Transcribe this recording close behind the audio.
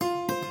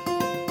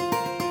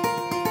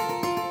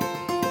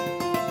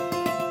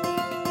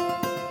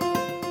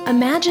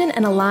Imagine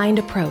an aligned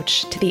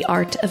approach to the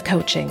art of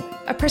coaching,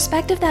 a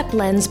perspective that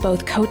blends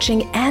both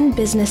coaching and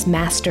business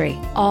mastery,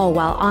 all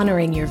while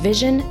honoring your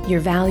vision,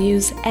 your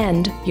values,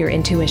 and your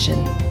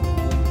intuition.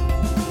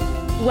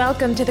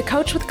 Welcome to the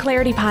Coach with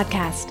Clarity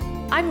podcast.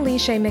 I'm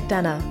Leisha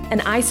McDonough, an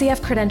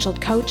ICF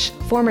credentialed coach,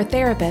 former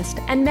therapist,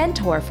 and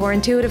mentor for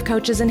intuitive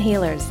coaches and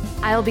healers.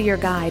 I'll be your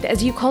guide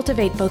as you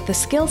cultivate both the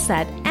skill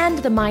set and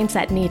the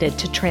mindset needed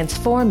to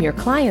transform your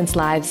clients'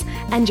 lives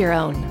and your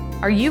own.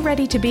 Are you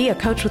ready to be a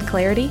coach with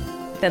clarity?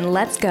 Then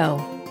let's go.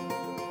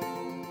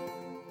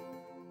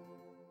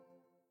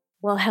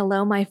 Well,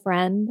 hello, my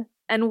friend,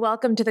 and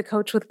welcome to the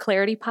Coach with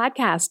Clarity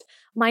podcast.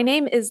 My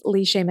name is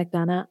Leisha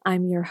McDonough.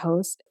 I'm your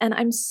host, and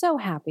I'm so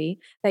happy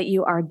that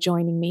you are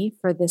joining me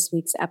for this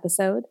week's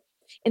episode.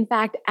 In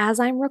fact, as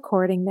I'm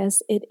recording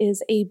this, it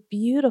is a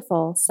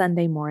beautiful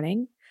Sunday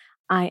morning.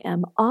 I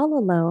am all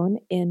alone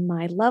in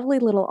my lovely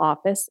little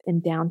office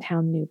in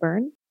downtown New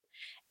Bern.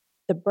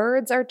 The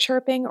birds are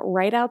chirping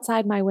right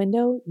outside my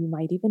window. You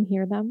might even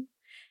hear them.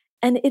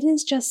 And it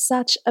is just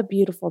such a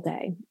beautiful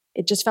day.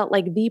 It just felt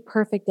like the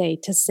perfect day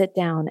to sit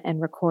down and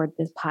record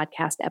this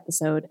podcast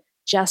episode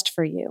just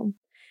for you.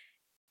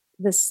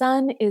 The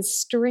sun is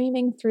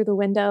streaming through the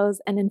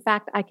windows, and in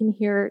fact, I can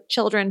hear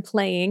children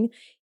playing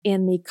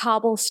in the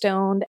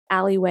cobblestoned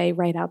alleyway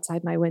right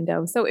outside my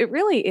window. So it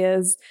really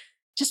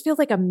just feels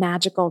like a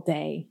magical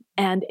day.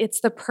 And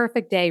it's the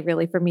perfect day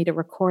really for me to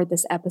record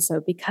this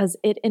episode because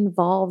it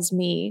involves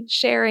me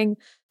sharing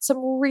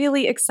some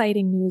really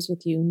exciting news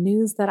with you,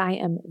 news that I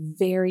am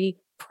very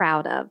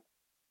proud of.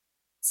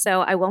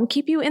 So I won't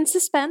keep you in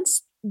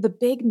suspense. The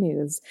big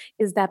news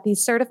is that the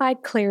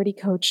Certified Clarity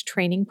Coach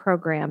Training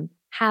Program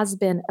has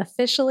been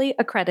officially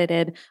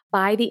accredited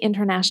by the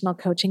International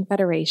Coaching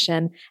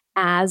Federation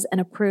as an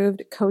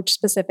approved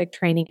coach-specific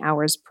training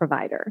hours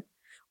provider.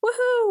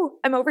 Woohoo!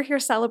 I'm over here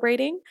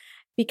celebrating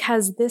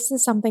because this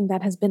is something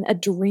that has been a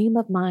dream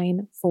of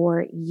mine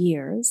for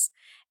years,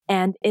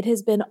 and it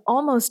has been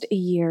almost a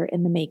year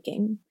in the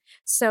making.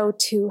 So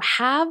to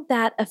have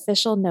that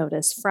official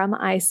notice from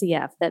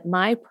ICF that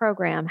my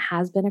program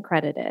has been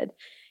accredited,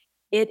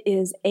 it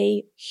is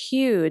a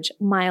huge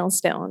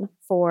milestone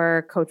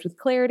for Coach with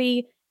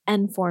Clarity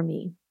and for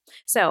me.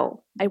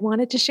 So I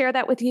wanted to share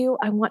that with you.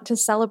 I want to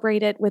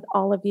celebrate it with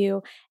all of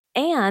you.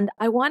 And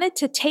I wanted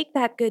to take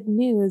that good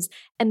news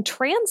and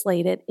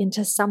translate it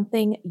into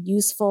something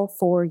useful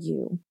for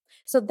you.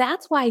 So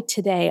that's why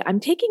today I'm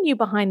taking you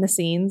behind the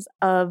scenes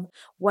of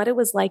what it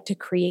was like to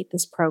create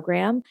this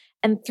program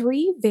and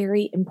 3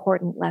 very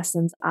important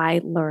lessons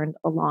I learned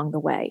along the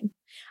way.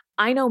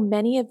 I know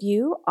many of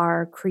you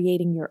are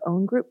creating your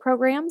own group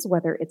programs,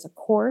 whether it's a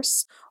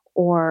course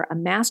or a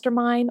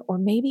mastermind or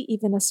maybe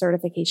even a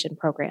certification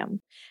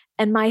program.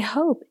 And my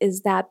hope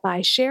is that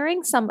by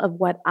sharing some of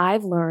what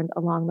I've learned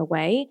along the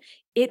way,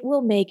 it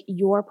will make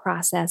your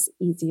process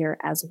easier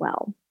as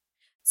well.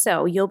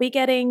 So you'll be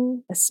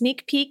getting a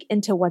sneak peek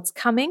into what's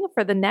coming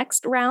for the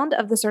next round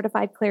of the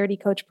Certified Clarity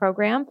Coach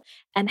program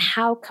and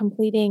how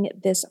completing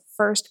this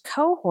first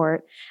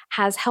cohort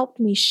has helped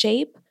me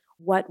shape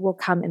what will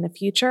come in the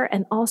future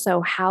and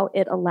also how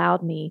it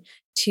allowed me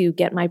to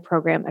get my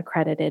program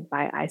accredited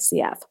by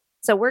ICF.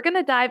 So we're going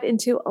to dive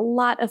into a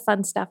lot of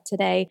fun stuff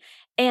today.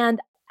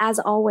 And as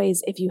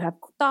always, if you have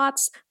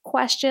thoughts,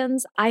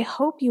 questions, I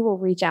hope you will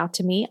reach out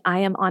to me. I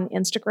am on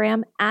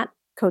Instagram at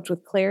Coach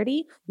with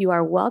Clarity. You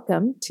are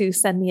welcome to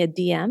send me a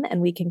DM and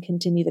we can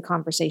continue the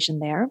conversation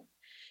there.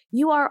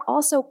 You are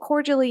also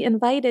cordially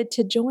invited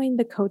to join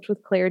the Coach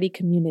with Clarity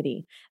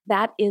community.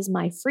 That is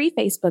my free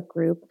Facebook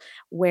group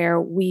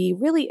where we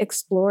really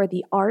explore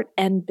the art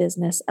and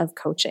business of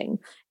coaching.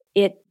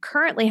 It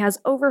currently has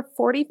over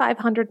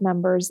 4,500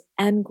 members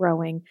and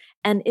growing,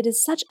 and it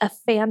is such a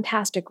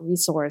fantastic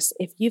resource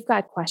if you've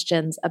got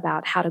questions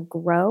about how to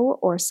grow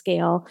or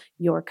scale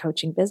your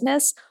coaching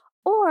business,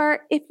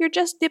 or if you're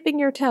just dipping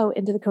your toe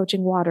into the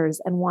coaching waters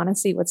and want to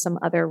see what some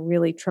other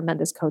really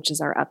tremendous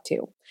coaches are up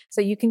to. So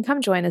you can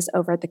come join us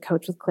over at the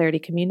Coach with Clarity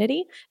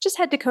community. Just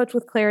head to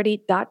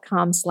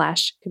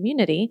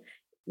coachwithclarity.com/community.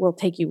 We'll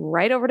take you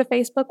right over to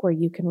Facebook where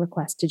you can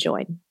request to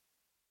join.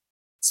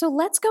 So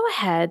let's go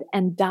ahead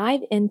and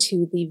dive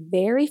into the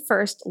very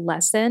first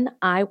lesson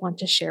I want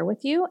to share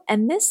with you.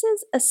 And this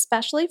is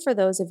especially for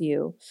those of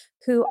you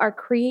who are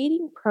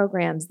creating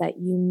programs that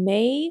you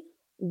may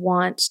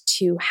want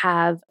to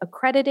have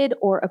accredited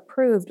or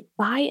approved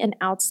by an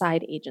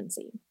outside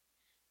agency.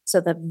 So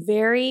the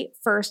very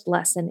first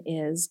lesson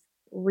is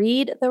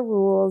read the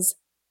rules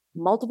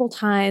multiple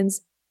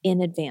times in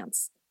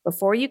advance.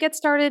 Before you get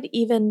started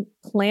even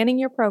planning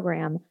your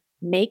program,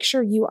 make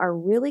sure you are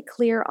really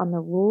clear on the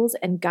rules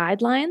and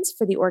guidelines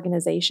for the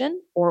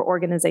organization or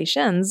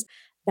organizations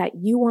that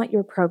you want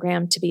your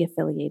program to be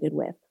affiliated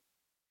with.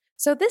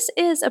 So this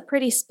is a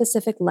pretty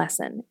specific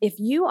lesson. If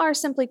you are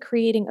simply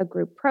creating a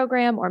group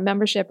program or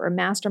membership or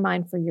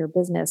mastermind for your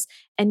business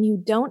and you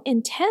don't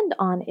intend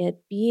on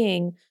it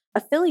being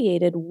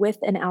affiliated with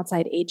an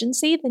outside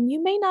agency, then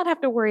you may not have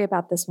to worry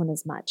about this one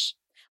as much.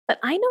 But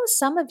I know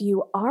some of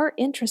you are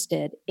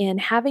interested in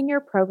having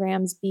your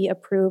programs be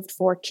approved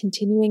for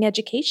continuing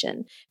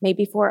education,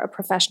 maybe for a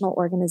professional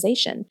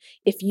organization.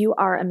 If you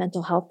are a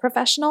mental health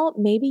professional,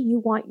 maybe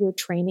you want your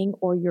training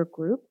or your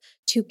group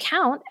to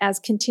count as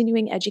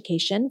continuing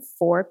education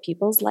for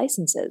people's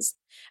licenses.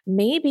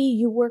 Maybe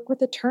you work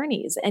with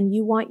attorneys and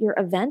you want your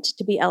event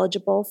to be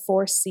eligible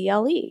for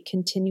CLE,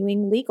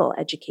 continuing legal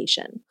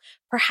education.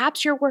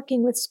 Perhaps you're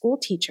working with school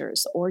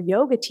teachers or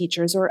yoga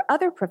teachers or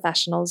other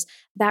professionals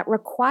that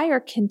require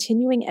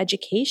continuing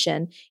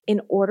education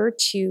in order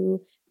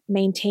to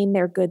maintain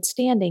their good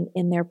standing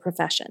in their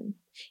profession.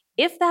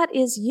 If that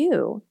is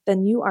you,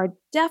 then you are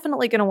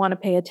definitely going to want to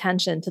pay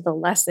attention to the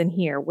lesson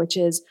here, which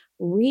is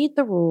read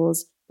the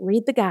rules,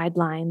 read the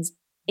guidelines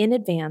in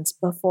advance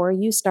before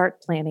you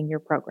start planning your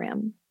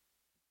program.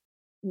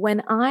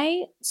 When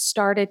I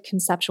started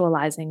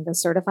conceptualizing the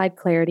Certified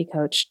Clarity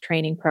Coach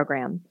training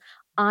program,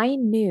 I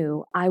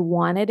knew I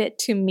wanted it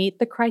to meet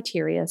the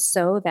criteria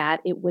so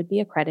that it would be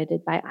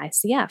accredited by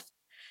ICF.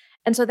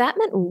 And so that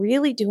meant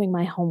really doing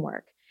my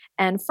homework.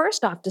 And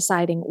first off,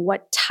 deciding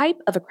what type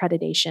of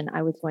accreditation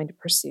I was going to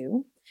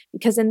pursue.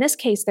 Because in this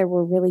case, there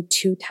were really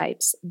two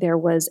types. There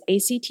was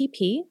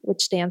ACTP,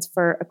 which stands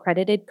for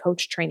Accredited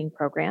Coach Training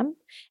Program,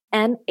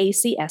 and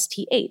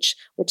ACSTH,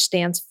 which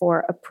stands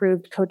for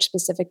Approved Coach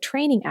Specific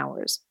Training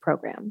Hours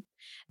Program.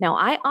 Now,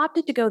 I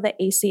opted to go the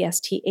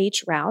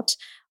ACSTH route,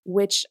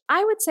 which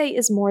I would say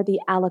is more the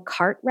a la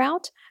carte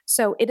route.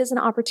 So it is an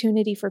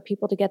opportunity for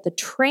people to get the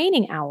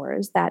training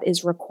hours that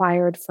is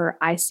required for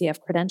ICF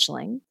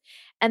credentialing.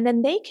 And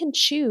then they can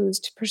choose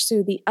to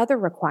pursue the other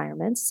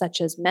requirements, such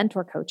as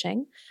mentor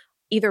coaching,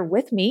 either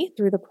with me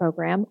through the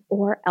program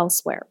or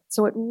elsewhere.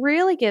 So it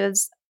really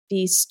gives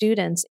the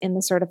students in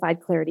the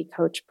Certified Clarity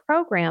Coach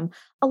program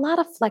a lot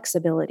of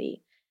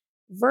flexibility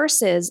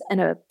versus an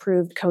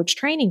approved coach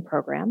training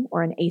program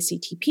or an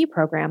ACTP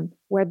program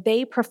where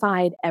they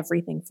provide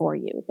everything for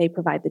you. They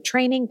provide the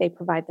training, they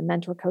provide the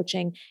mentor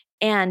coaching,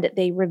 and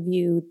they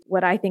review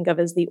what I think of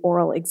as the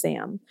oral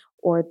exam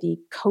or the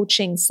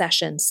coaching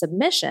session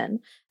submission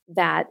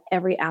that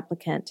every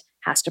applicant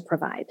has to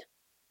provide.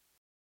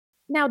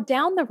 Now,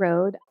 down the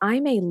road, I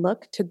may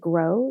look to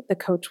grow the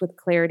Coach with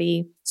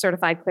Clarity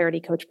Certified Clarity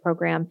Coach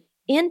program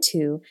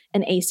into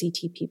an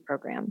ACTP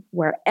program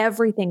where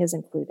everything is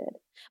included.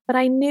 But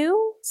I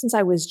knew since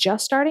I was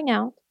just starting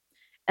out,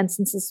 and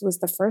since this was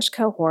the first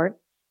cohort,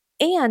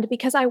 and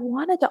because I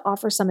wanted to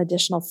offer some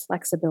additional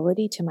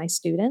flexibility to my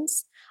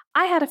students,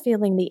 I had a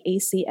feeling the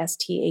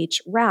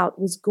ACSTH route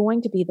was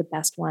going to be the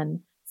best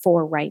one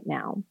for right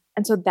now.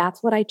 And so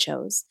that's what I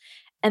chose.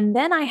 And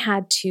then I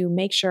had to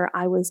make sure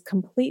I was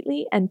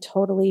completely and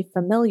totally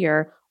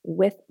familiar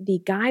with the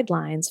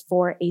guidelines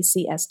for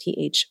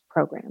ACSTH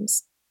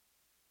programs.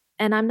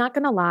 And I'm not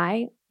going to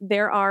lie,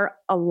 there are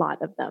a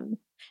lot of them.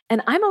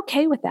 And I'm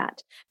okay with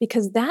that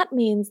because that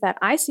means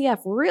that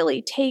ICF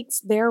really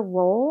takes their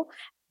role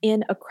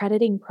in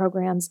accrediting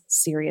programs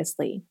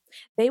seriously.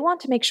 They want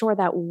to make sure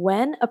that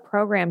when a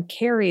program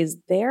carries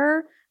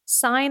their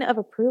sign of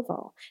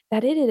approval,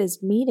 that it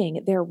is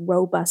meeting their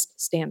robust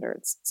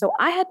standards. So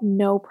I had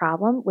no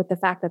problem with the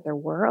fact that there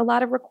were a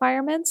lot of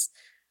requirements,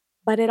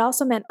 but it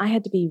also meant I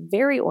had to be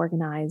very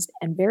organized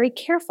and very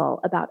careful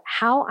about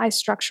how I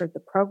structured the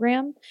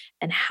program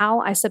and how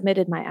I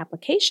submitted my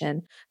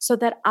application so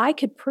that I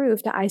could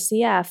prove to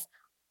ICF,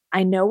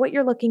 I know what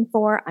you're looking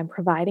for. I'm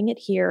providing it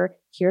here.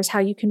 Here's how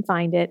you can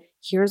find it.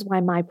 Here's why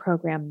my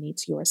program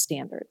meets your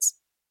standards.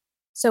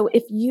 So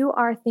if you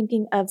are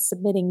thinking of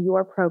submitting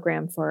your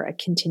program for a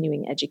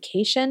continuing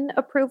education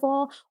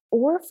approval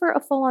or for a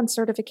full-on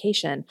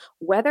certification,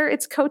 whether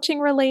it's coaching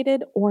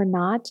related or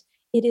not,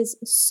 it is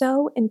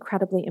so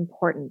incredibly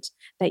important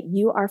that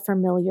you are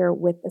familiar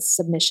with the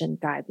submission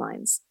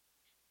guidelines.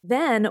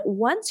 Then,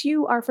 once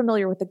you are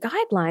familiar with the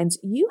guidelines,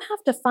 you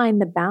have to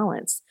find the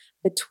balance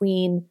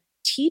between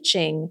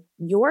teaching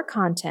your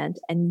content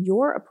and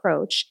your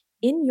approach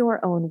in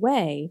your own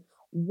way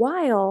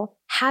while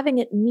having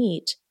it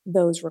meet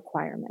those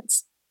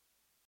requirements.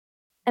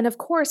 And of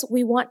course,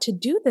 we want to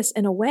do this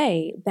in a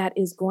way that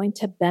is going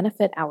to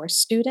benefit our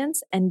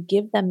students and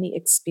give them the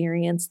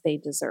experience they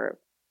deserve.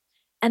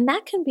 And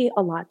that can be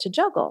a lot to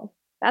juggle.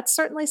 That's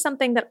certainly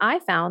something that I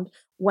found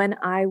when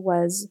I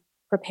was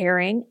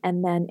preparing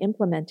and then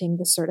implementing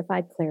the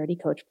Certified Clarity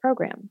Coach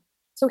program.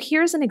 So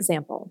here's an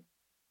example.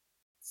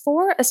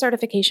 For a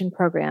certification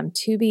program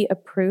to be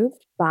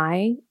approved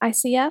by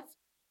ICF,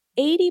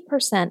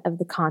 80% of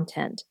the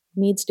content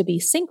needs to be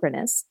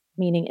synchronous,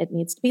 meaning it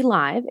needs to be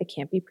live, it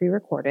can't be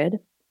pre-recorded,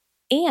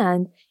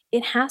 and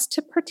it has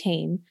to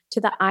pertain to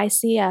the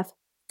ICF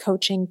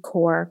coaching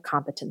core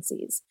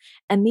competencies.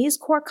 And these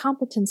core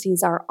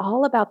competencies are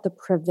all about the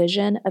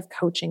provision of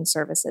coaching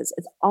services.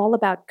 It's all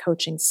about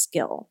coaching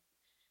skill.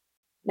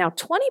 Now,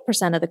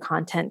 20% of the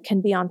content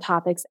can be on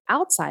topics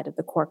outside of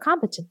the core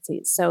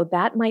competencies. So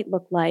that might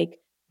look like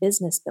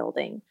business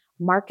building,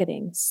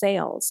 marketing,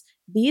 sales,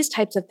 these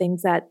types of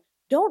things that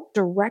don't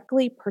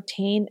directly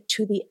pertain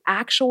to the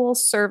actual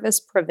service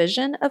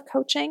provision of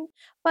coaching,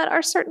 but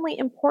are certainly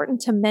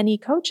important to many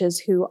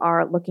coaches who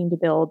are looking to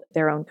build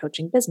their own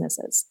coaching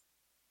businesses.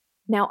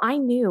 Now, I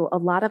knew a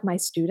lot of my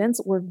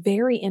students were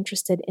very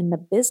interested in the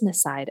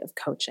business side of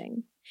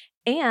coaching,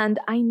 and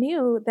I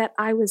knew that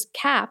I was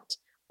capped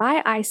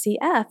by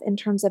ICF in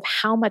terms of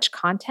how much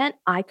content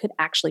I could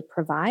actually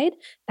provide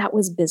that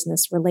was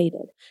business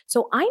related.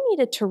 So I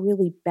needed to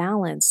really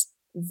balance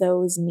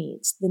those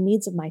needs, the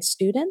needs of my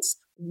students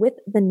with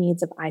the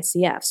needs of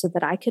ICF, so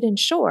that I could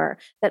ensure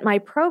that my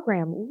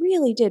program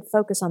really did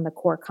focus on the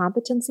core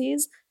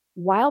competencies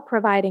while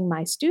providing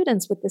my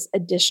students with this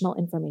additional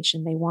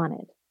information they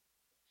wanted.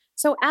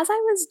 So as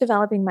I was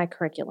developing my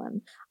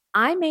curriculum,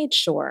 I made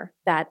sure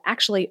that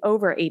actually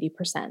over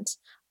 80%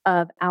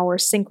 of our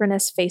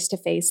synchronous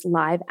face-to-face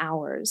live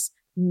hours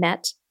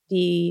met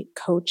the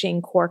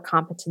coaching core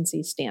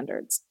competency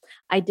standards.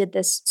 I did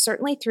this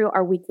certainly through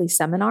our weekly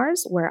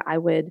seminars where I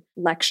would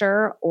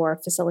lecture or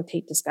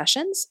facilitate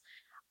discussions.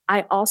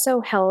 I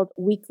also held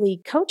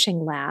weekly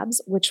coaching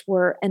labs, which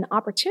were an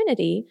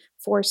opportunity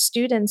for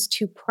students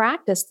to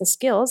practice the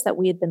skills that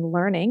we had been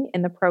learning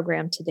in the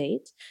program to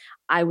date.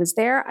 I was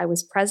there, I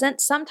was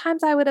present.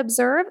 Sometimes I would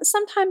observe,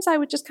 sometimes I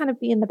would just kind of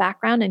be in the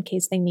background in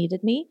case they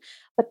needed me.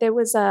 But there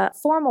was a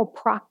formal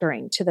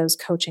proctoring to those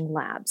coaching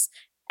labs,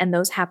 and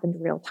those happened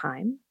real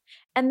time.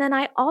 And then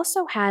I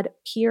also had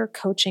peer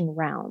coaching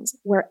rounds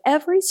where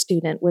every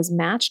student was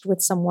matched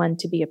with someone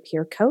to be a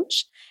peer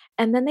coach,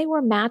 and then they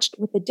were matched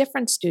with a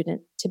different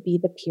student to be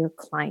the peer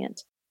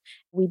client.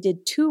 We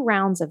did 2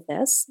 rounds of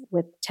this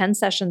with 10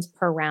 sessions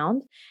per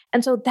round.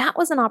 And so that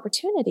was an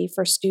opportunity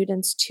for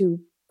students to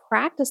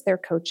practice their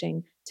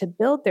coaching, to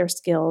build their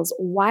skills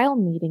while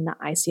meeting the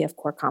ICF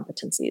core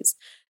competencies.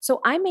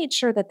 So I made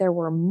sure that there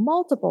were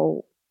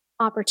multiple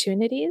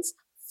opportunities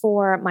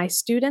for my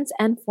students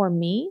and for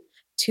me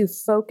to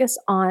focus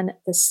on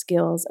the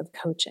skills of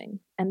coaching.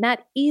 And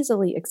that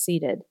easily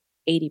exceeded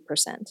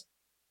 80%.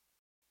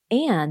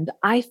 And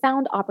I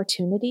found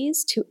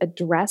opportunities to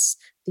address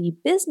the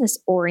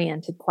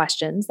business-oriented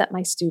questions that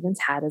my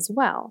students had as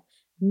well,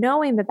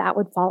 knowing that that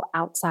would fall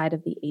outside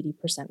of the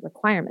 80%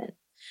 requirement.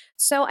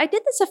 So I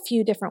did this a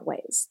few different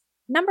ways.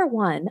 Number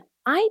one,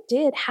 I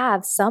did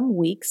have some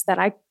weeks that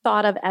I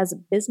thought of as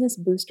business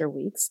booster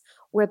weeks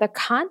where the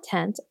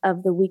content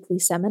of the weekly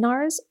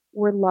seminars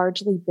were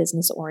largely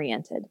business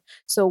oriented.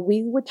 So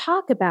we would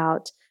talk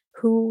about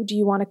who do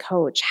you want to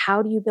coach?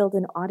 How do you build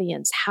an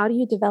audience? How do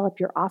you develop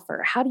your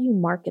offer? How do you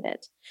market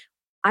it?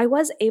 I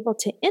was able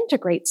to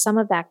integrate some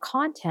of that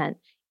content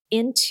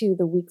into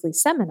the weekly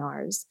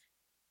seminars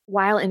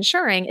while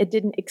ensuring it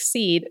didn't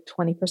exceed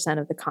 20%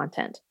 of the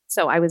content.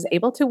 So I was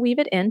able to weave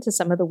it into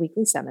some of the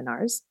weekly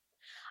seminars.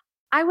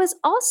 I was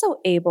also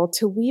able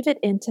to weave it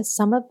into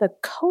some of the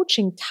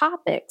coaching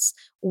topics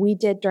we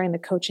did during the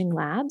coaching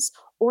labs,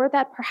 or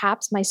that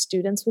perhaps my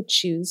students would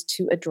choose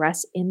to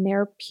address in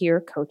their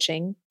peer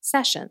coaching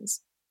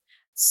sessions.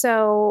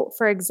 So,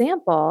 for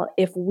example,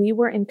 if we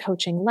were in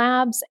coaching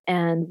labs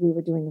and we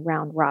were doing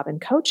round robin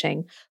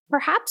coaching,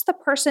 perhaps the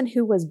person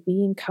who was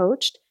being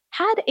coached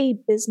had a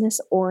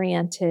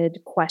business-oriented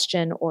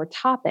question or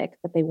topic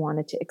that they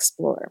wanted to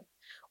explore.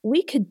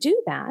 We could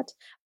do that,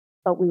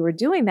 but we were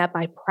doing that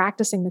by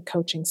practicing the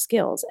coaching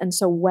skills. And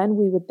so when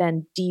we would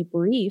then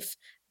debrief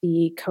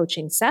the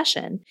coaching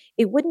session,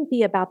 it wouldn't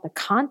be about the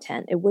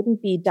content. It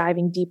wouldn't be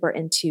diving deeper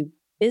into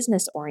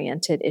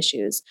business-oriented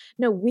issues.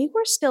 No, we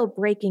were still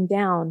breaking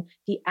down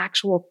the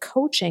actual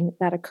coaching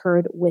that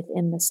occurred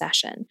within the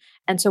session.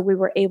 And so we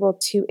were able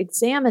to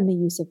examine the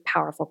use of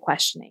powerful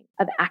questioning,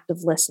 of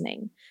active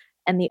listening,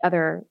 and the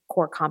other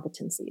core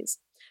competencies.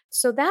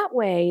 So that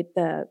way,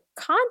 the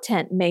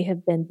content may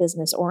have been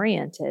business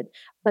oriented,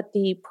 but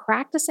the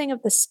practicing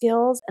of the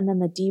skills and then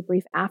the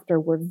debrief after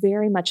were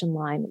very much in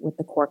line with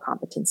the core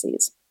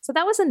competencies. So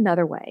that was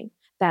another way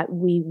that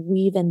we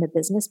weave in the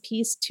business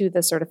piece to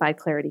the Certified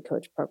Clarity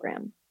Coach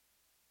program.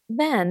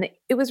 Then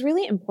it was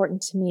really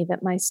important to me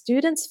that my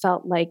students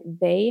felt like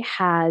they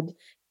had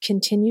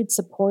continued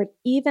support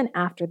even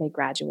after they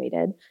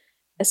graduated,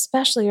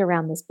 especially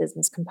around this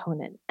business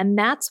component. And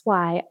that's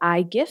why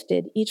I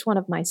gifted each one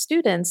of my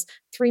students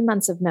 3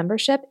 months of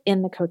membership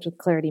in the Coach with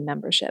Clarity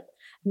membership,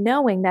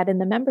 knowing that in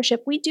the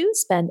membership, we do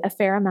spend a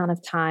fair amount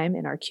of time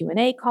in our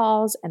Q&A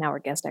calls and our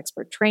guest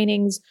expert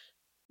trainings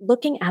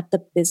looking at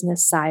the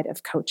business side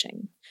of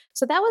coaching.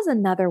 So that was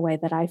another way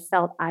that I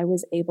felt I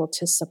was able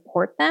to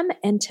support them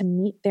and to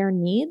meet their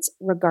needs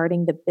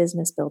regarding the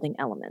business building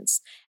elements.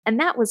 And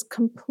that was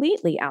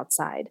completely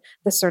outside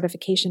the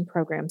certification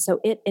program. So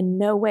it in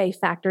no way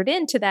factored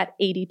into that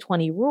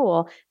 80-20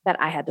 rule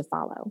that I had to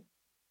follow.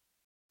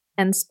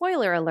 And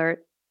spoiler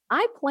alert,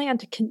 I plan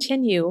to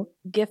continue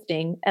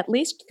gifting at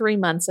least 3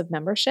 months of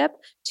membership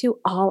to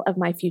all of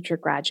my future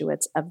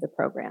graduates of the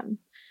program.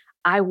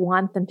 I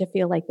want them to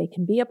feel like they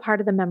can be a part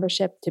of the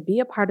membership, to be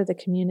a part of the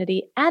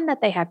community, and that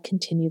they have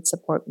continued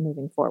support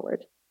moving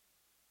forward.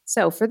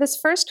 So for this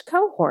first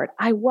cohort,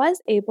 I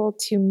was able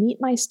to meet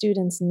my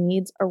students'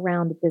 needs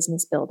around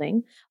business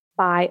building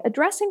by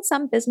addressing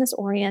some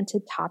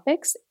business-oriented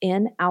topics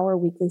in our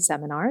weekly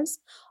seminars,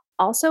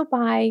 also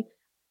by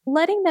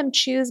letting them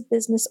choose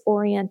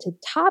business-oriented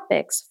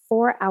topics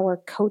for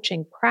our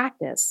coaching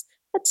practice,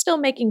 but still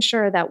making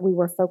sure that we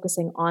were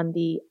focusing on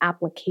the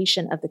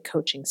application of the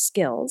coaching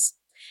skills,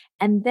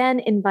 and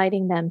then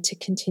inviting them to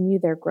continue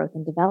their growth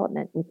and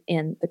development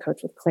within the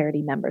Coach with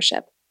Clarity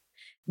membership.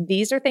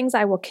 These are things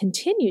I will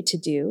continue to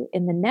do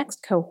in the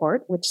next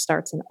cohort, which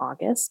starts in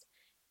August.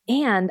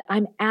 And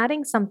I'm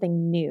adding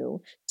something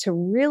new to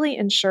really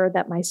ensure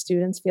that my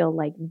students feel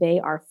like they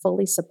are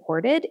fully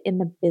supported in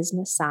the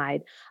business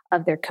side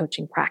of their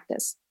coaching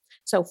practice.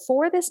 So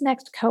for this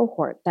next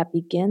cohort that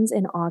begins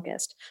in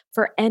August,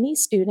 for any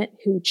student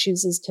who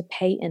chooses to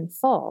pay in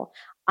full,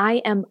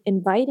 I am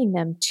inviting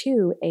them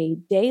to a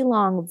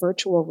day-long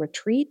virtual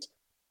retreat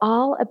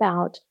all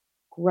about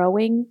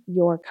growing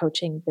your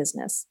coaching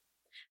business.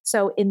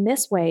 So in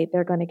this way,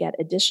 they're going to get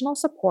additional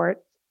support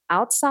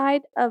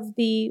outside of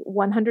the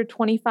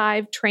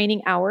 125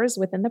 training hours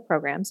within the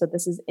program. So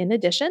this is in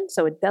addition,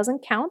 so it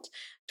doesn't count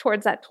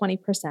towards that 20%,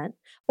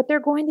 but they're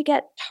going to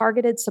get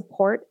targeted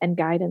support and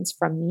guidance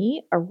from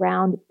me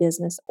around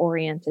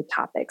business-oriented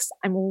topics.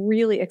 I'm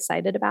really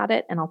excited about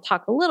it, and I'll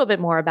talk a little bit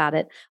more about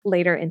it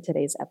later in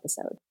today's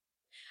episode.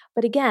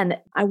 But again,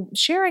 I'm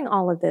sharing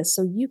all of this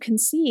so you can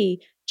see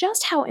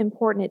just how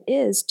important it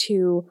is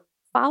to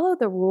follow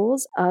the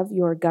rules of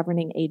your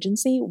governing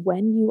agency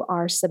when you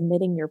are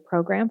submitting your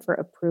program for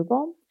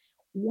approval,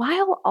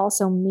 while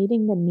also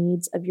meeting the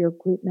needs of your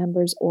group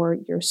members or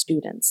your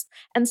students.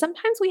 And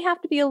sometimes we have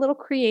to be a little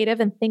creative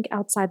and think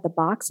outside the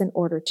box in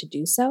order to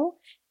do so.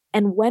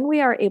 And when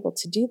we are able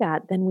to do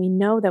that, then we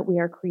know that we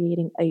are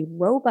creating a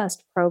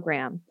robust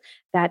program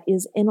that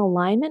is in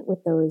alignment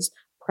with those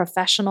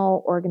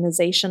professional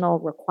organizational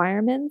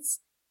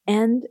requirements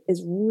and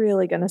is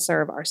really going to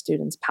serve our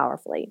students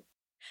powerfully.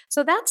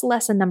 So that's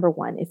lesson number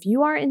 1. If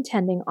you are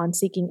intending on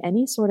seeking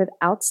any sort of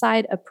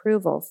outside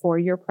approval for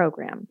your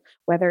program,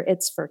 whether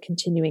it's for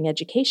continuing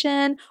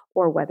education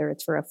or whether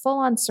it's for a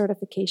full-on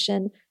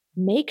certification,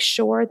 make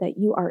sure that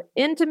you are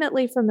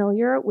intimately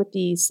familiar with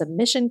the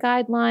submission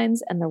guidelines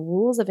and the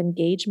rules of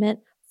engagement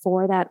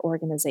for that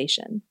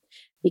organization.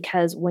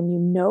 Because when you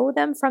know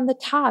them from the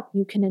top,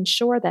 you can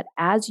ensure that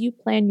as you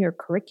plan your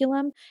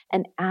curriculum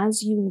and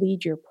as you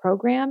lead your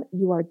program,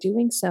 you are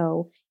doing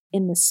so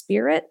in the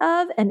spirit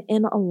of and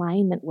in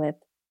alignment with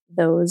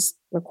those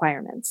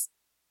requirements.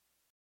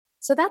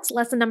 So that's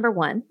lesson number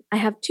 1. I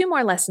have 2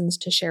 more lessons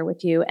to share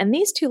with you, and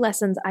these 2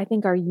 lessons I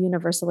think are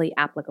universally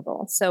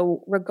applicable.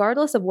 So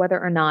regardless of whether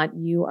or not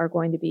you are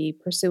going to be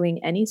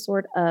pursuing any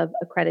sort of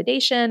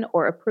accreditation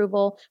or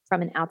approval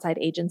from an outside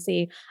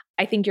agency,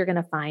 I think you're going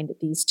to find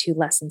these 2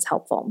 lessons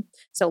helpful.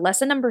 So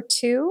lesson number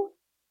 2,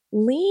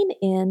 lean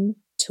in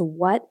to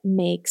what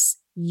makes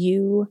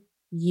you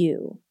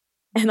you,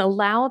 and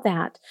allow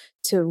that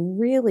to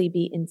really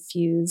be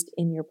infused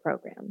in your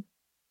program.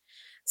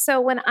 So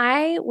when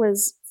I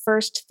was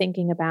first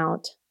thinking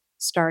about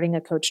starting a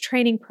coach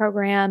training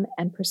program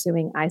and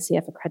pursuing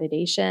ICF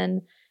accreditation,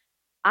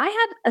 I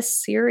had a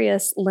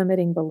serious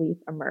limiting belief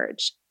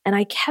emerge. And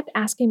I kept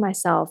asking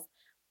myself,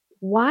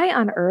 why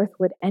on earth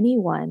would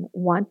anyone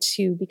want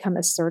to become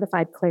a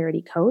certified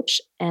clarity coach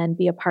and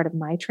be a part of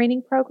my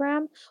training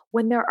program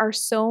when there are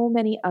so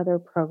many other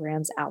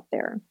programs out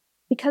there?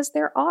 Because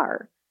there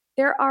are.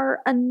 There are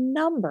a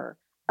number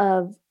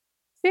of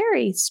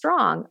very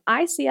strong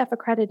ICF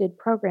accredited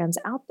programs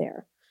out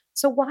there.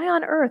 So why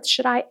on earth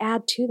should I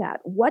add to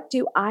that? What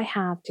do I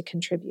have to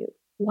contribute?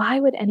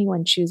 Why would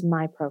anyone choose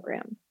my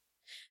program?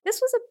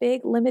 This was a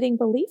big limiting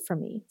belief for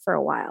me for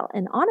a while.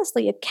 And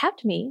honestly, it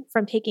kept me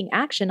from taking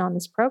action on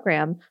this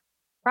program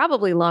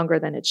probably longer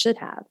than it should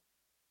have.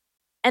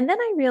 And then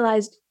I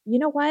realized, you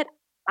know what?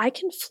 I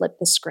can flip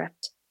the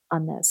script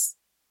on this.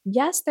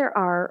 Yes, there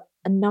are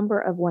a number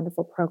of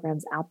wonderful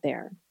programs out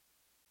there.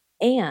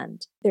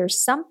 And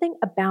there's something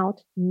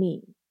about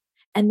me,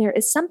 and there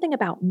is something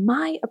about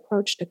my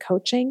approach to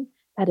coaching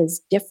that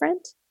is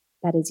different,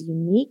 that is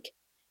unique,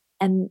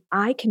 and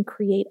I can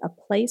create a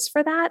place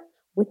for that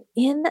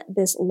within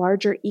this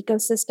larger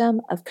ecosystem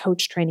of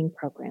coach training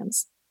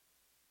programs.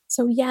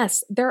 So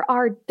yes, there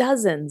are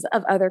dozens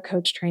of other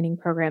coach training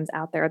programs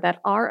out there that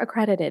are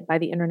accredited by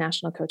the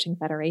International Coaching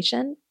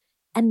Federation,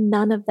 and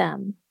none of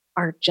them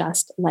are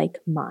just like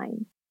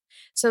mine.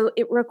 So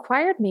it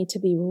required me to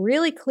be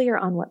really clear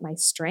on what my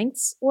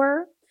strengths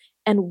were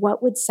and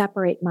what would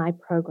separate my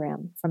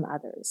program from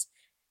others.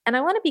 And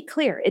I want to be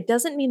clear, it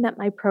doesn't mean that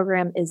my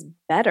program is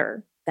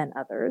better than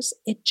others.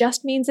 It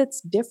just means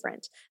it's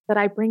different, that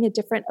I bring a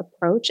different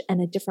approach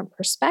and a different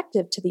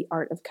perspective to the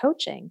art of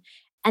coaching.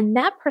 And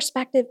that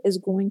perspective is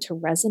going to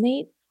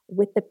resonate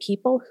with the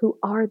people who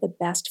are the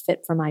best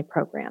fit for my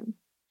program.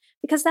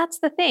 Because that's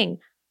the thing.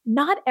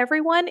 Not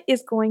everyone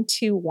is going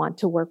to want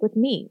to work with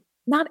me.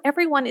 Not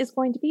everyone is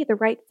going to be the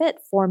right fit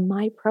for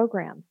my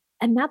program.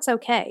 And that's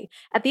okay.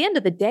 At the end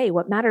of the day,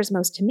 what matters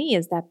most to me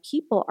is that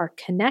people are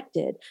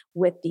connected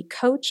with the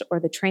coach or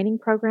the training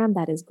program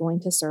that is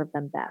going to serve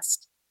them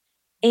best.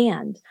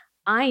 And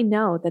I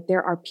know that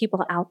there are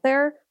people out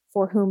there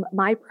for whom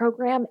my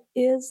program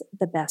is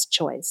the best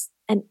choice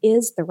and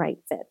is the right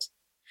fit.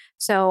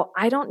 So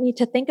I don't need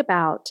to think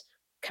about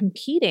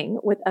competing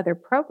with other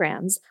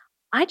programs.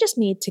 I just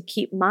need to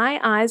keep my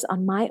eyes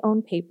on my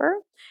own paper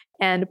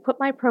and put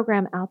my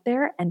program out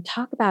there and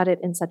talk about it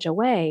in such a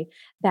way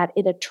that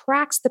it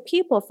attracts the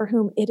people for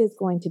whom it is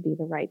going to be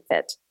the right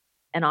fit.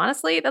 And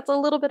honestly, that's a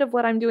little bit of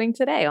what I'm doing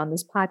today on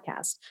this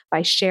podcast.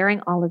 By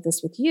sharing all of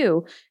this with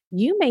you,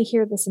 you may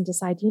hear this and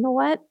decide, you know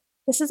what?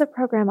 This is a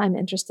program I'm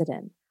interested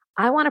in.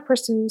 I want to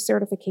pursue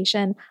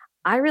certification.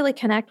 I really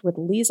connect with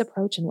Lee's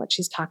approach and what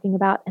she's talking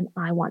about, and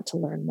I want to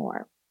learn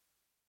more.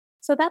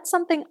 So that's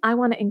something I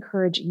want to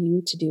encourage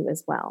you to do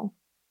as well.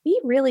 Be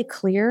really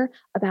clear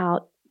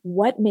about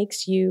what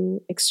makes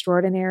you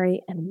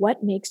extraordinary and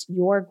what makes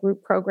your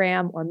group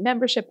program or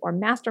membership or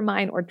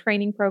mastermind or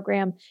training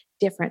program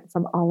different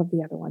from all of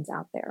the other ones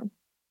out there.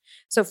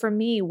 So for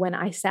me, when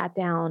I sat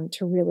down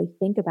to really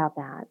think about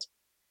that,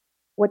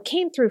 what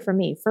came through for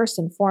me first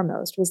and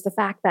foremost was the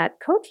fact that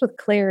Coach with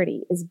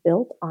Clarity is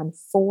built on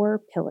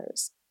 4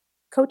 pillars: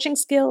 coaching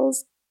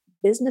skills,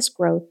 business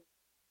growth,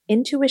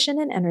 intuition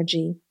and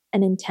energy,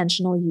 and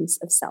intentional use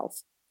of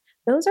self.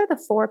 Those are the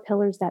 4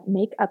 pillars that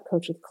make up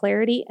Coach with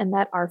Clarity and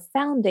that are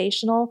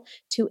foundational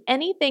to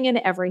anything and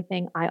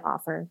everything I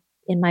offer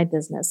in my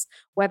business,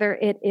 whether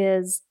it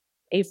is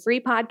a free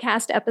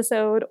podcast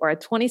episode or a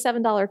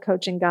 $27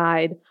 coaching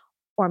guide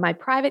or my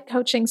private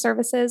coaching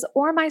services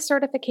or my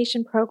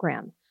certification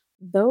program.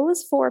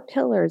 Those 4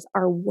 pillars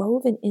are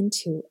woven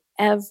into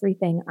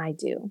everything I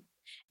do.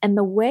 And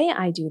the way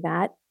I do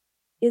that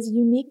is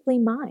uniquely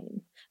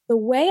mine. The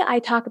way I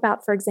talk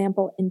about, for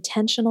example,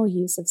 intentional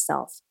use of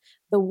self,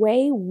 the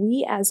way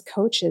we as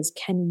coaches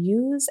can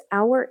use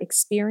our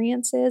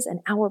experiences and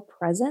our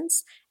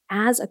presence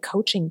as a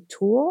coaching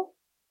tool,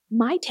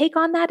 my take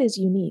on that is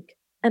unique.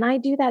 And I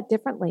do that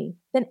differently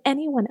than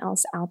anyone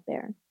else out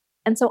there.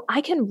 And so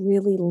I can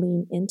really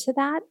lean into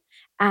that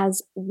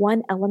as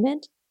one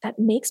element that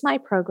makes my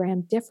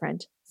program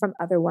different from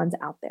other ones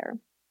out there.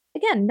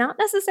 Again, not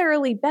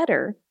necessarily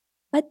better,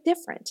 but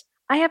different.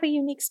 I have a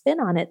unique spin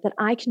on it that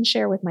I can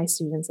share with my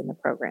students in the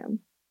program.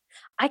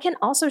 I can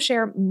also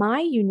share my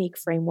unique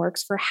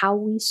frameworks for how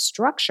we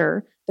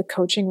structure the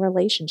coaching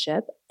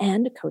relationship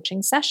and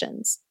coaching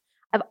sessions.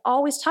 I've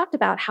always talked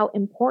about how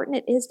important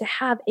it is to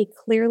have a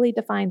clearly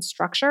defined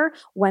structure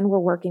when we're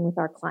working with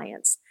our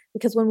clients.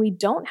 Because when we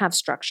don't have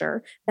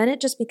structure, then it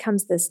just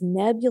becomes this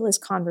nebulous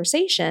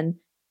conversation,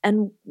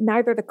 and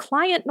neither the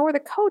client nor the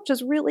coach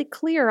is really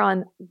clear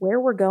on where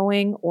we're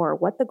going or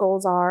what the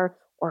goals are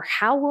or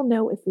how we'll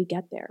know if we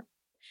get there.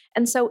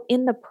 And so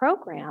in the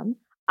program,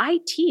 I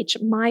teach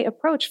my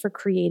approach for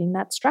creating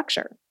that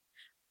structure.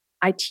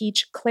 I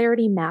teach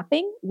clarity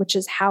mapping, which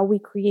is how we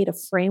create a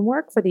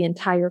framework for the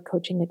entire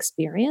coaching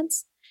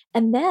experience.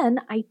 And then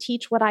I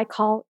teach what I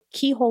call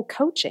keyhole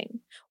coaching,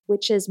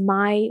 which is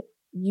my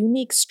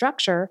unique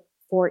structure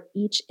for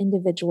each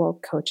individual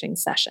coaching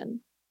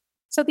session.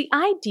 So the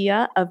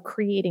idea of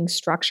creating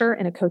structure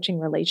in a coaching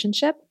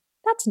relationship,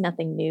 that's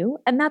nothing new,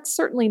 and that's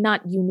certainly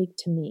not unique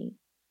to me.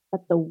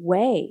 But the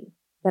way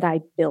that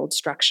I build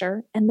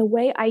structure and the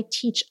way I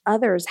teach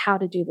others how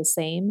to do the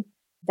same,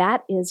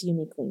 that is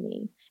uniquely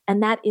me.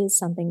 And that is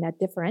something that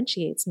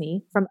differentiates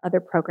me from other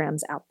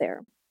programs out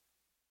there.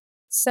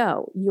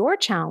 So your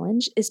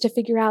challenge is to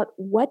figure out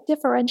what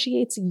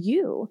differentiates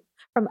you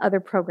from other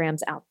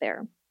programs out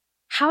there.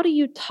 How do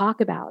you talk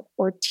about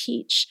or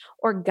teach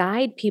or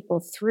guide people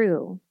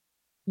through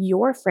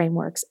your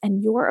frameworks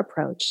and your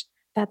approach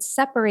that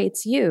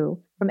separates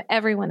you from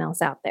everyone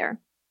else out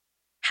there?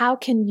 How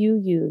can you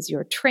use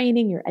your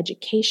training, your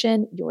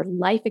education, your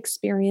life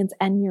experience,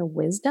 and your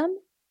wisdom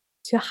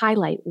to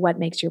highlight what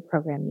makes your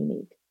program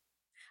unique?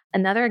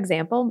 Another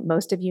example,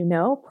 most of you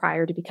know,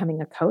 prior to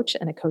becoming a coach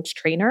and a coach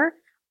trainer,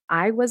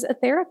 I was a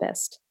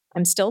therapist.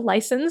 I'm still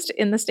licensed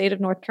in the state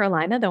of North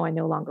Carolina, though I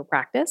no longer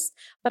practice,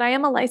 but I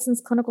am a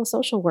licensed clinical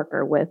social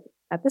worker with,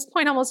 at this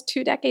point, almost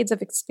 2 decades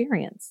of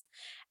experience.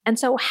 And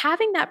so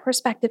having that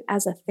perspective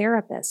as a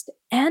therapist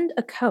and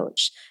a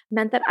coach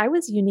meant that I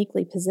was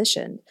uniquely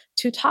positioned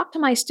to talk to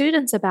my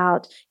students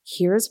about,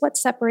 here's what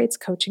separates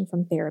coaching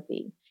from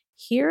therapy.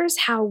 Here's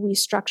how we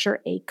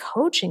structure a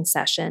coaching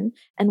session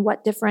and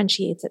what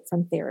differentiates it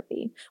from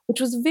therapy,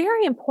 which was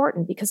very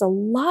important because a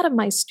lot of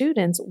my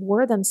students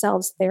were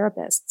themselves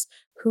therapists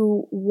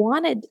who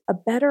wanted a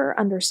better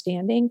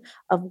understanding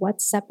of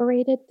what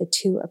separated the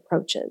 2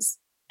 approaches.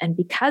 And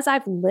because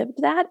I've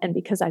lived that and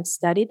because I've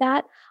studied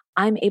that,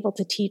 I'm able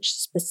to teach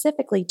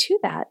specifically to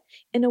that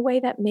in a way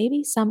that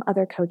maybe some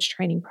other coach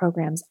training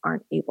programs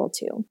aren't able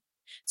to.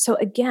 So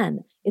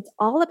again, it's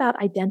all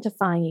about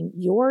identifying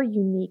your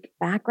unique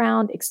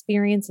background,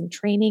 experience, and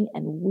training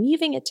and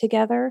weaving it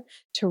together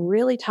to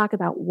really talk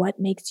about what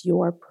makes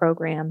your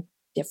program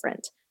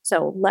different.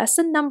 So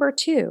lesson number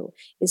 2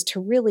 is to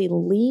really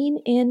lean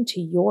into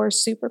your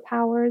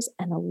superpowers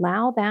and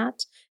allow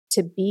that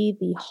to be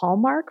the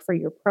hallmark for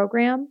your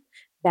program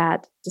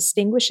that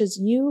distinguishes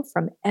you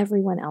from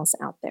everyone else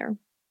out there.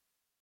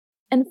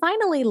 And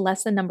finally,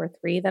 lesson number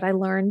 3 that I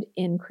learned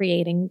in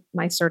creating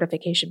my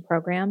certification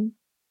program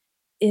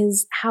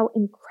is how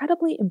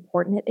incredibly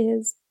important it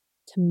is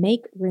to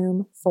make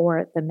room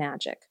for the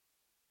magic.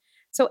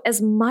 So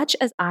as much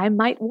as I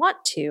might want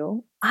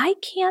to, I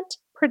can't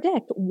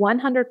predict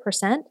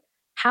 100%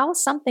 how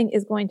something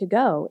is going to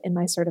go in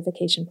my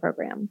certification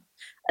program,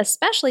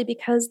 especially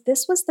because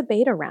this was the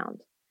beta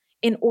round.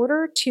 In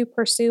order to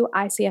pursue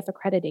ICF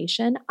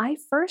accreditation, I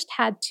first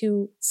had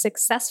to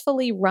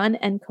successfully run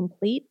and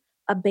complete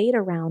a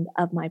beta round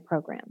of my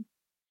program.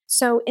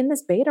 So in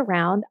this beta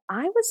round,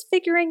 I was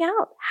figuring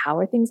out, how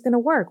are things going to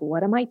work?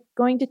 What am I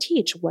going to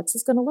teach? What's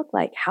this going to look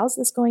like? How's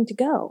this going to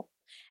go?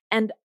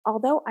 And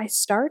although I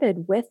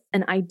started with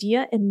an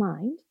idea in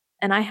mind,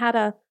 and I had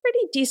a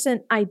pretty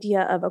decent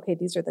idea of, okay,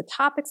 these are the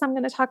topics I'm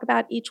going to talk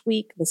about each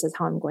week. This is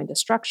how I'm going to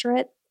structure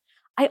it.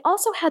 I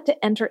also had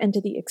to enter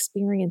into the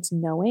experience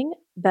knowing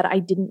that I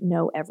didn't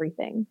know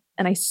everything.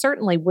 And I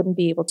certainly wouldn't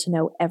be able to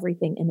know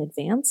everything in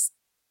advance.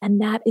 And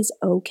that is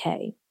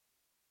okay.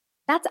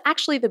 That's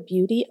actually the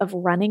beauty of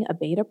running a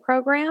beta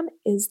program,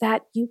 is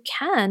that you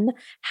can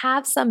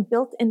have some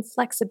built-in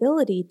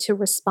flexibility to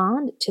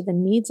respond to the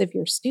needs of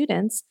your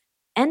students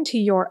and to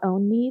your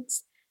own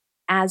needs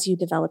as you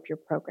develop your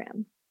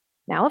program.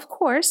 Now, of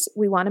course,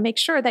 we want to make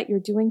sure that you're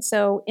doing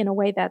so in a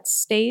way that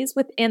stays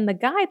within the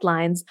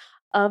guidelines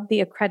of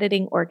the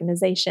accrediting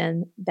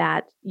organization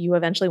that you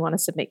eventually want to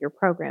submit your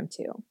program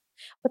to.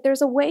 But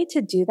there's a way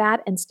to do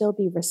that and still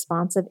be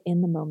responsive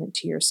in the moment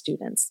to your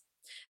students.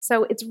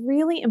 So it's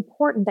really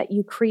important that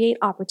you create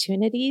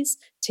opportunities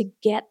to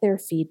get their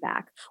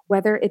feedback,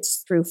 whether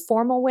it's through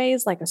formal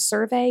ways like a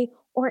survey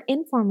or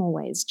informal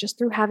ways, just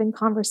through having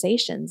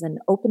conversations and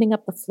opening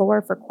up the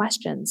floor for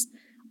questions.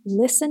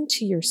 Listen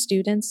to your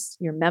students,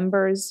 your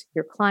members,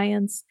 your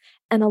clients,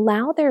 and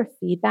allow their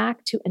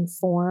feedback to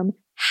inform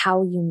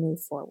how you move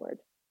forward.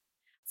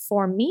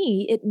 For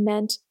me, it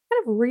meant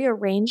kind of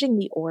rearranging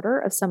the order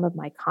of some of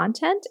my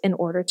content in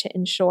order to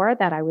ensure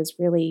that I was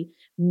really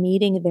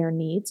meeting their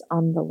needs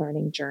on the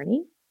learning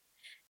journey.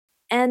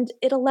 And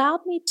it allowed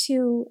me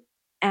to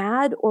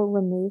add or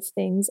remove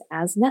things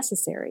as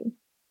necessary.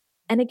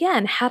 And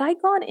again, had I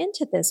gone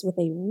into this with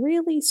a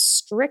really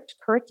strict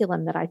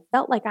curriculum that I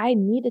felt like I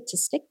needed to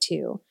stick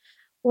to,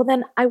 well,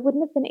 then I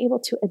wouldn't have been able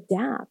to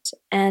adapt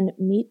and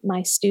meet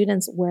my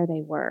students where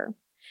they were.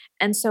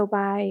 And so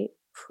by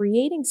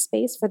creating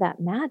space for that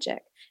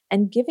magic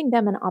and giving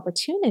them an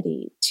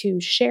opportunity to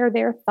share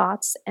their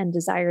thoughts and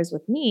desires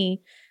with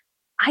me,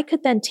 I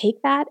could then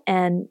take that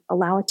and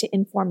allow it to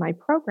inform my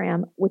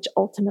program, which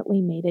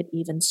ultimately made it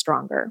even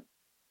stronger.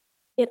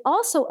 It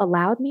also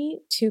allowed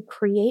me to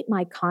create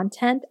my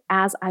content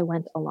as I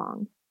went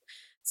along.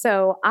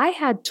 So I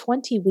had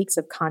 20 weeks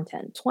of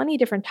content, 20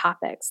 different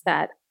topics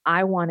that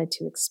I wanted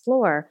to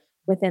explore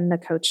within the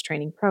coach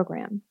training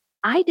program.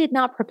 I did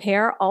not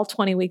prepare all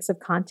 20 weeks of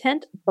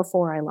content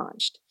before I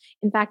launched.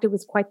 In fact, it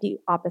was quite the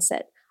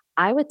opposite.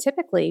 I would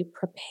typically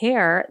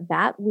prepare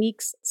that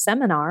week's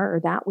seminar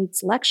or that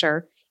week's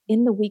lecture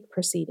in the week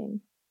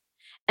preceding.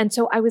 And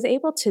so I was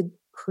able to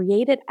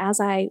create it as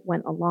I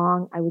went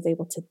along. I was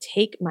able to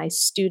take my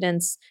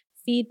students'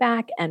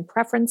 feedback and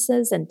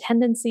preferences and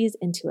tendencies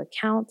into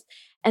account.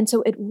 And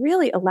so it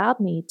really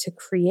allowed me to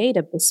create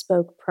a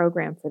bespoke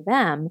program for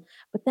them,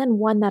 but then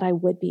one that I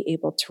would be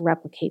able to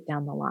replicate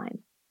down the line.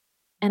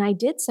 And I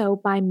did so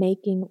by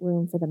making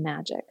room for the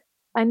magic,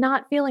 by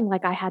not feeling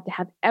like I had to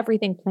have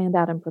everything planned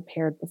out and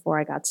prepared before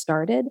I got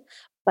started,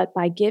 but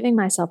by giving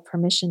myself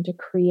permission to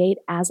create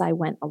as I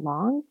went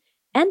along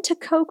and to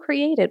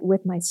co-create it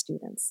with my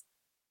students.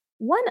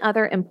 One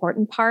other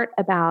important part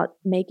about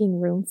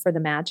making room for the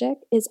magic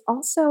is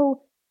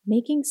also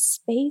making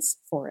space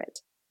for it,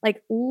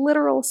 like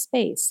literal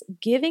space,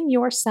 giving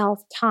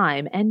yourself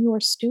time and your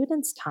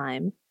students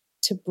time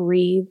to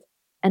breathe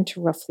and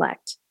to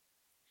reflect.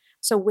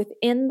 So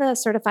within the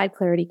Certified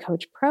Clarity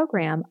Coach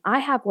program, I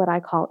have what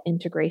I call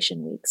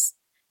integration weeks.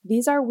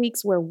 These are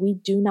weeks where we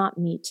do not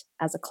meet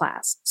as a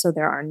class. So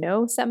there are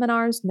no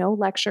seminars, no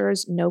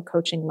lectures, no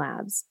coaching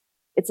labs.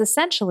 It's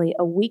essentially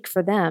a week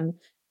for them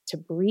to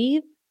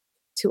breathe,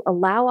 to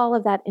allow all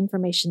of that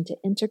information to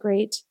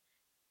integrate,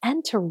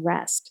 and to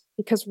rest,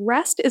 because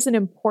rest is an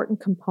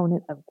important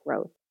component of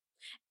growth.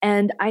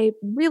 And I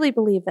really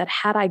believe that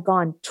had I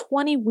gone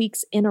 20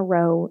 weeks in a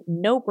row,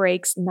 no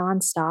breaks,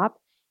 nonstop,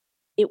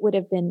 it would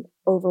have been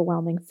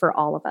overwhelming for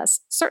all of us,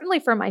 certainly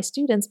for my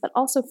students, but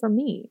also for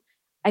me.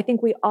 I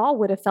think we all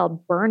would have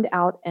felt burned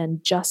out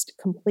and just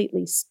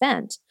completely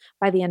spent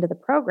by the end of the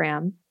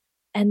program.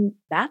 And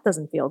that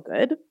doesn't feel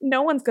good.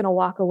 No one's going to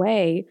walk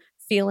away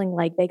feeling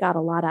like they got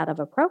a lot out of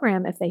a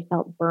program if they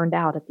felt burned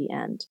out at the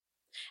end.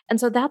 And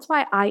so that's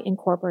why I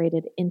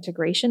incorporated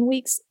integration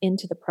weeks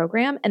into the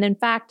program. And in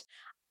fact,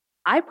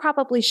 I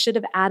probably should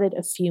have added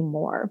a few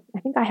more. I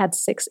think I had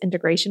 6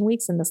 integration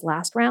weeks in this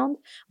last round.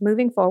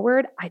 Moving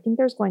forward, I think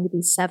there's going to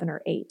be 7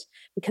 or 8.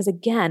 Because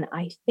again,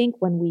 I think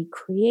when we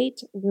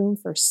create room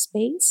for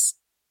space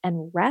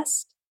and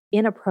rest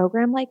in a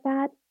program like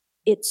that,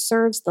 it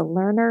serves the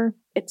learner,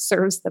 it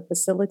serves the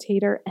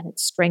facilitator, and it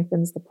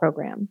strengthens the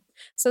program.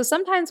 So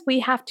sometimes we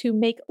have to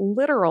make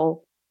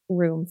literal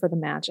room for the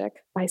magic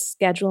by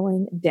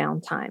scheduling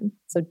downtime.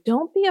 So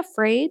don't be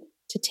afraid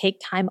to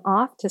take time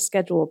off to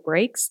schedule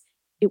breaks.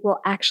 It will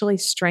actually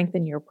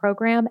strengthen your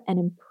program and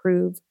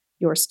improve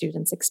your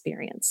students'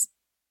 experience.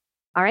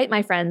 All right,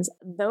 my friends,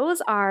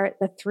 those are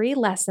the 3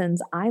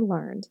 lessons I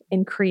learned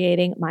in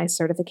creating my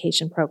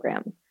certification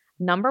program.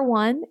 Number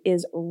 1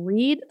 is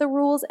read the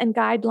rules and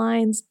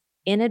guidelines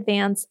in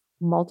advance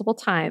multiple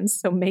times.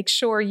 So make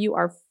sure you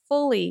are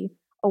fully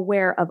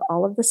aware of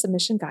all of the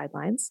submission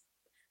guidelines.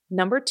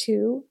 Number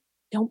 2,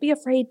 don't be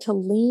afraid to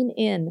lean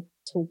in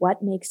to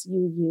what makes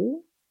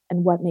you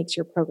and what makes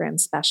your program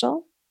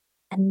special.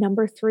 And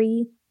number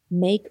 3,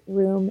 make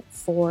room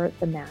for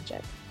the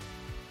magic.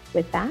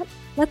 With that,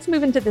 let's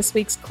move into this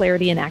week's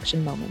Clarity in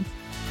Action moment.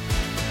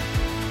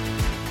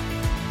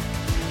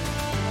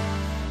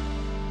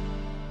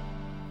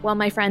 Well,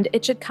 my friend,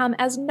 it should come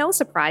as no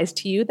surprise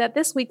to you that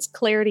this week's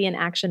Clarity in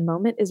Action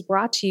moment is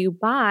brought to you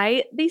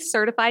by the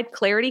Certified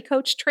Clarity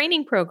Coach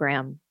Training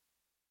Program.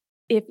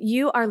 If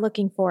you are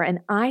looking for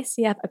an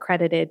ICF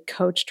accredited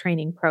coach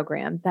training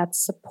program that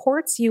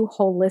supports you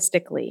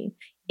holistically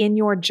in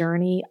your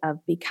journey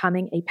of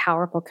becoming a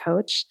powerful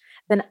coach,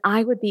 then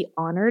I would be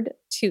honored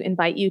to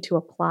invite you to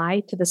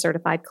apply to the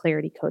Certified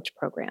Clarity Coach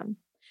program.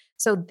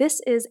 So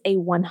this is a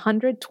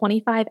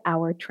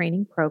 125-hour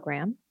training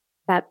program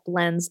that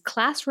blends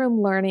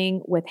classroom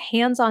learning with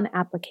hands-on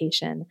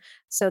application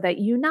so that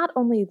you not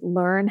only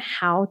learn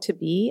how to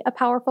be a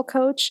powerful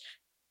coach,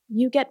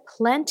 you get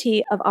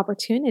plenty of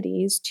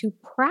opportunities to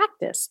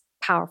practice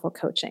powerful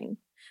coaching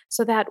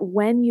so that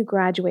when you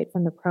graduate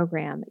from the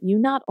program, you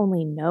not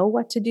only know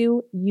what to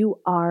do, you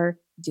are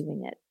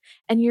doing it.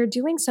 And you're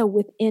doing so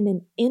within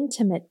an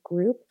intimate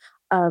group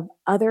of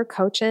other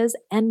coaches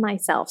and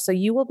myself. So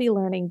you will be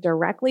learning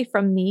directly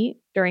from me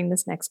during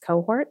this next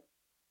cohort.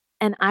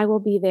 And I will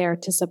be there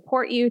to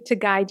support you, to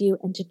guide you,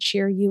 and to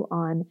cheer you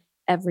on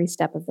every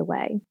step of the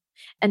way.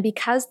 And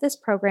because this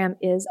program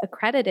is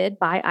accredited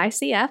by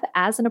ICF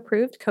as an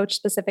approved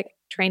coach-specific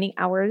training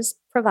hours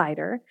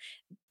provider,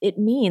 it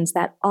means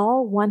that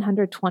all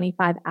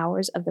 125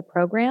 hours of the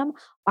program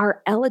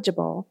are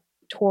eligible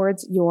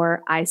towards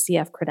your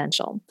ICF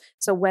credential.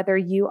 So whether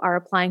you are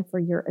applying for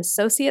your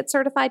associate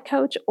certified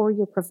coach or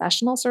your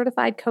professional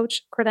certified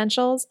coach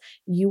credentials,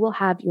 you will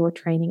have your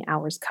training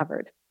hours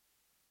covered.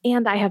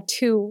 And I have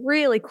 2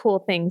 really cool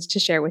things to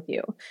share with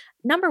you.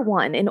 Number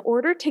 1, in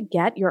order to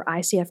get your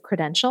ICF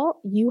credential,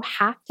 you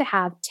have to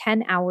have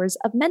 10 hours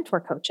of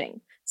mentor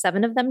coaching.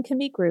 7 of them can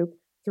be group,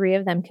 3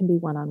 of them can be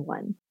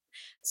one-on-one.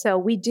 So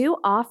we do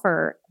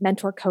offer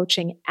mentor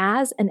coaching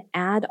as an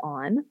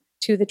add-on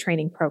to the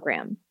training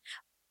program.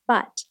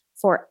 But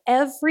for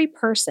every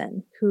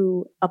person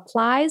who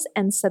applies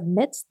and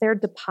submits their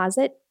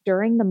deposit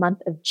during the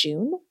month of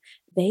June,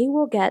 they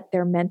will get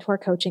their mentor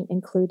coaching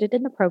included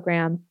in the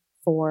program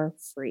for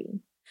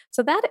free.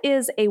 So that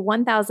is a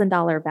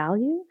 $1,000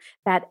 value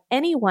that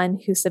anyone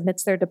who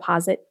submits their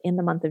deposit in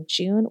the month of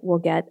June will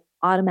get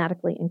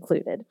automatically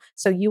included.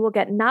 So you will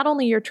get not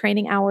only your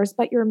training hours,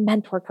 but your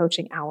mentor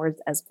coaching hours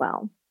as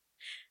well.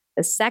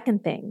 The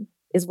second thing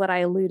is what I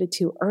alluded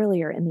to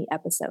earlier in the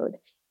episode.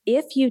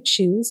 If you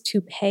choose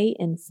to pay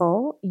in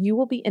full, you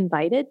will be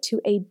invited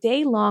to a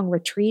day-long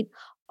retreat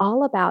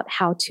all about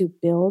how to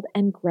build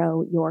and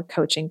grow your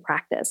coaching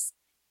practice.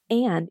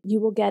 And you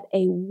will get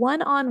a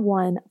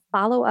one-on-one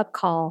follow-up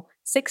call,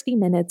 60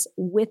 minutes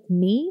with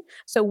me,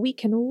 so we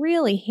can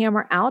really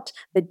hammer out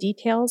the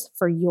details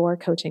for your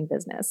coaching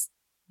business.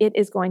 It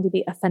is going to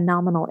be a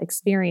phenomenal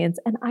experience,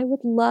 and I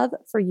would love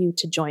for you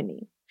to join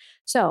me.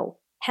 So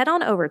head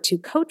on over to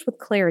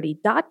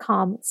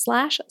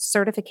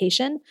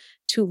coachwithclarity.com/certification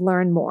to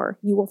learn more.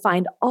 You will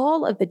find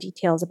all of the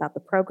details about the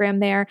program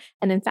there.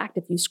 And in fact,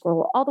 if you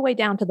scroll all the way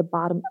down to the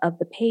bottom of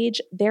the page,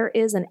 there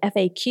is an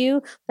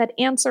FAQ that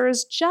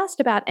answers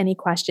just about any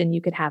question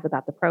you could have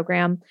about the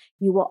program.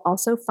 You will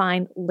also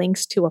find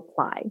links to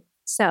apply.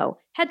 So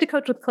head to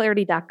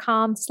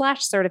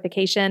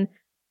coachwithclarity.com/certification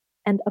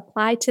and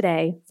apply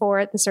today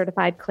for the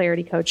Certified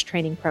Clarity Coach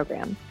Training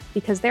Program,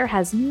 because there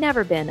has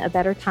never been a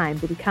better time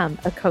to become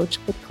a coach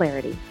with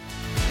clarity.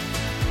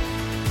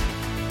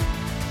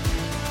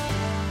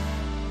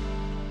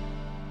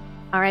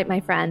 All right,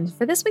 my friend,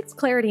 for this week's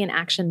Clarity in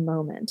Action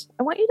moment,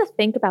 I want you to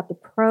think about the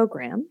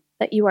program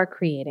that you are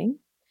creating,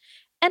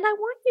 and I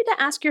want you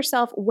to ask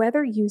yourself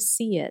whether you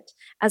see it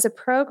as a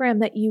program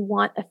that you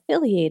want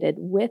affiliated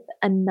with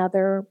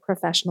another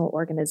professional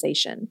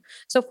organization.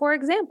 So, for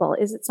example,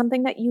 is it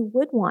something that you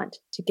would want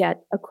to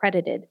get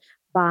accredited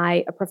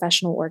by a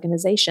professional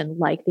organization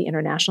like the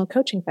International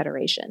Coaching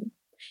Federation?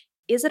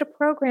 Is it a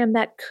program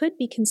that could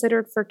be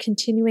considered for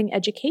continuing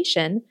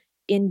education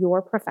in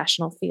your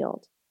professional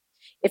field?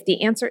 If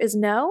the answer is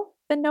no,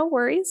 then no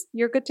worries,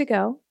 you're good to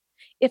go.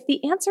 If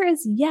the answer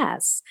is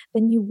yes,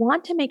 then you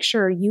want to make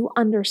sure you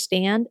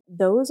understand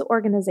those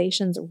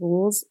organizations'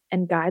 rules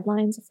and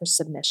guidelines for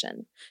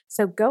submission.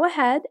 So go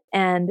ahead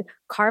and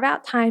carve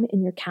out time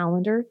in your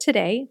calendar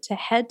today to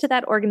head to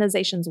that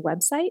organization's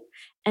website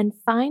and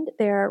find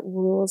their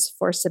rules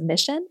for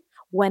submission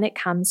when it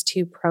comes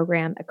to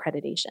program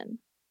accreditation.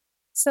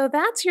 So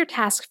that's your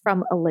task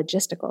from a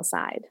logistical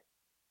side.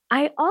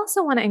 I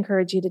also want to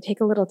encourage you to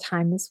take a little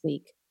time this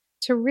week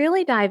to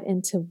really dive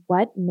into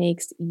what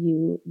makes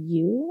you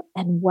you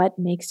and what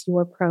makes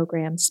your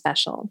program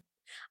special.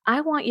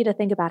 I want you to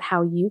think about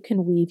how you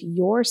can weave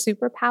your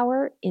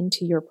superpower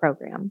into your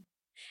program.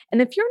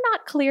 And if you're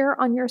not clear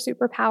on your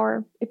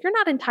superpower, if you're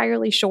not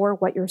entirely sure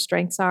what your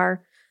strengths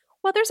are,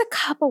 well, there's a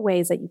couple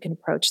ways that you can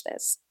approach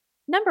this.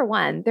 Number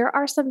one, there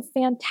are some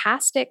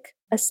fantastic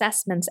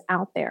assessments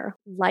out there,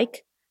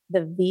 like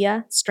the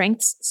VIA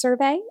Strengths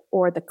Survey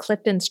or the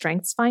Clifton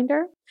Strengths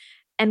Finder.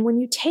 And when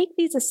you take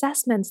these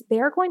assessments,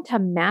 they're going to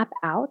map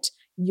out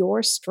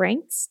your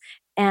strengths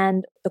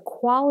and the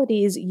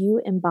qualities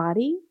you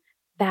embody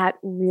that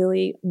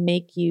really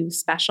make you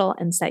special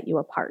and set you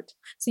apart.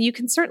 So you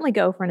can certainly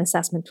go for an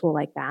assessment tool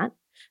like that.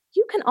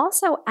 You can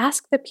also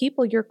ask the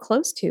people you're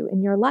close to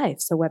in your life.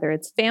 So whether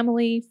it's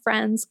family,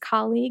 friends,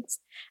 colleagues,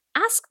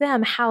 ask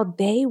them how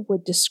they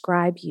would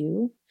describe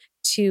you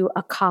to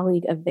a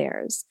colleague of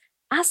theirs.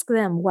 Ask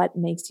them what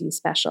makes you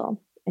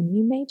special, and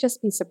you may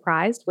just be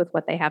surprised with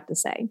what they have to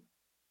say.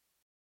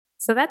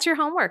 So that's your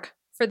homework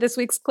for this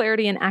week's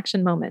Clarity in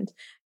Action moment.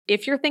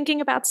 If you're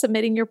thinking about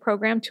submitting your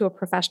program to a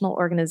professional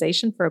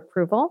organization for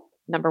approval,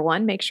 number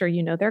one, make sure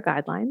you know their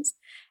guidelines,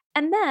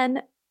 and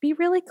then be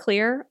really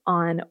clear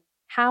on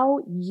how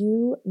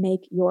you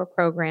make your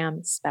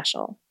program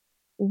special.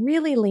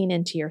 Really lean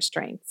into your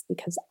strengths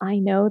because I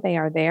know they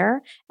are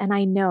there, and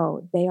I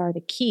know they are the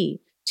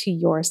key to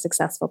your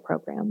successful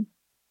program.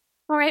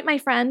 All right, my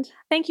friend,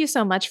 thank you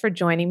so much for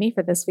joining me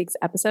for this week's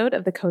episode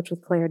of the Coach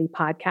with Clarity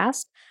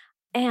podcast.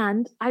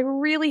 And I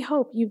really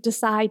hope you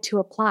decide to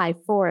apply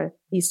for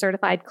the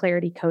Certified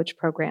Clarity Coach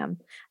program.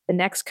 The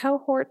next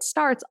cohort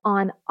starts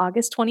on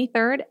August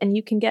 23rd, and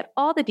you can get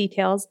all the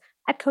details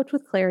at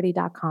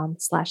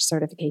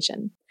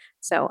coachwithclarity.com/certification.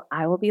 So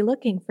I will be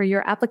looking for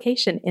your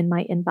application in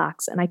my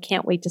inbox, and I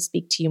can't wait to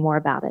speak to you more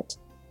about it.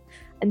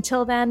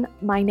 Until then,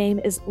 my name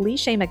is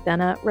Lishay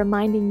McDonough,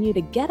 reminding you to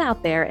get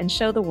out there and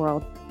show the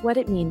world what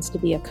it means to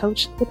be a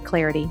coach with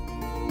clarity.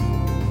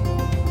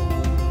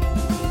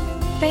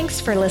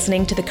 Thanks for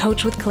listening to the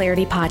Coach with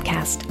Clarity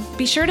podcast.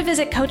 Be sure to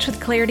visit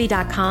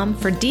coachwithclarity.com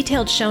for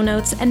detailed show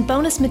notes and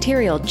bonus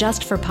material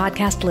just for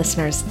podcast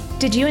listeners.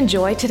 Did you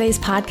enjoy today's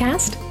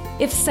podcast?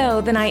 If so,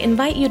 then I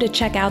invite you to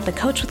check out the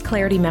Coach with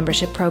Clarity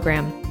membership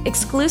program,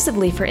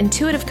 exclusively for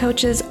intuitive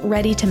coaches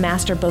ready to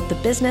master both the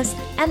business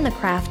and the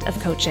craft of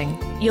coaching.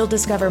 You'll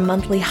discover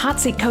monthly hot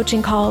seat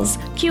coaching calls,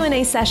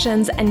 Q&A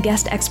sessions, and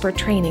guest expert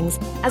trainings,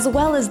 as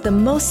well as the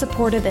most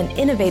supportive and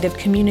innovative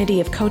community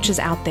of coaches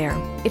out there.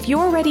 If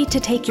you're ready to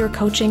take your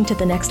coaching to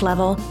the next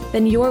level,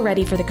 then you're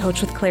ready for the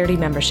Coach with Clarity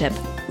membership.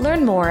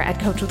 Learn more at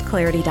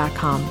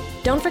coachwithclarity.com.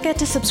 Don't forget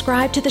to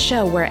subscribe to the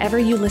show wherever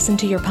you listen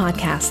to your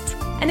podcasts.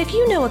 And if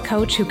you know a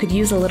coach who could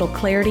use a little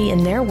clarity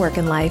in their work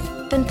and life,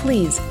 then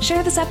please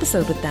share this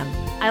episode with them.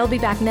 I'll be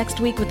back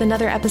next week with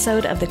another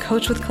episode of the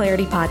Coach with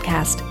Clarity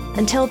podcast.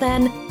 Until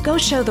then, go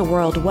show the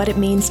world what it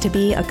means to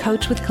be a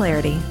coach with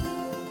clarity.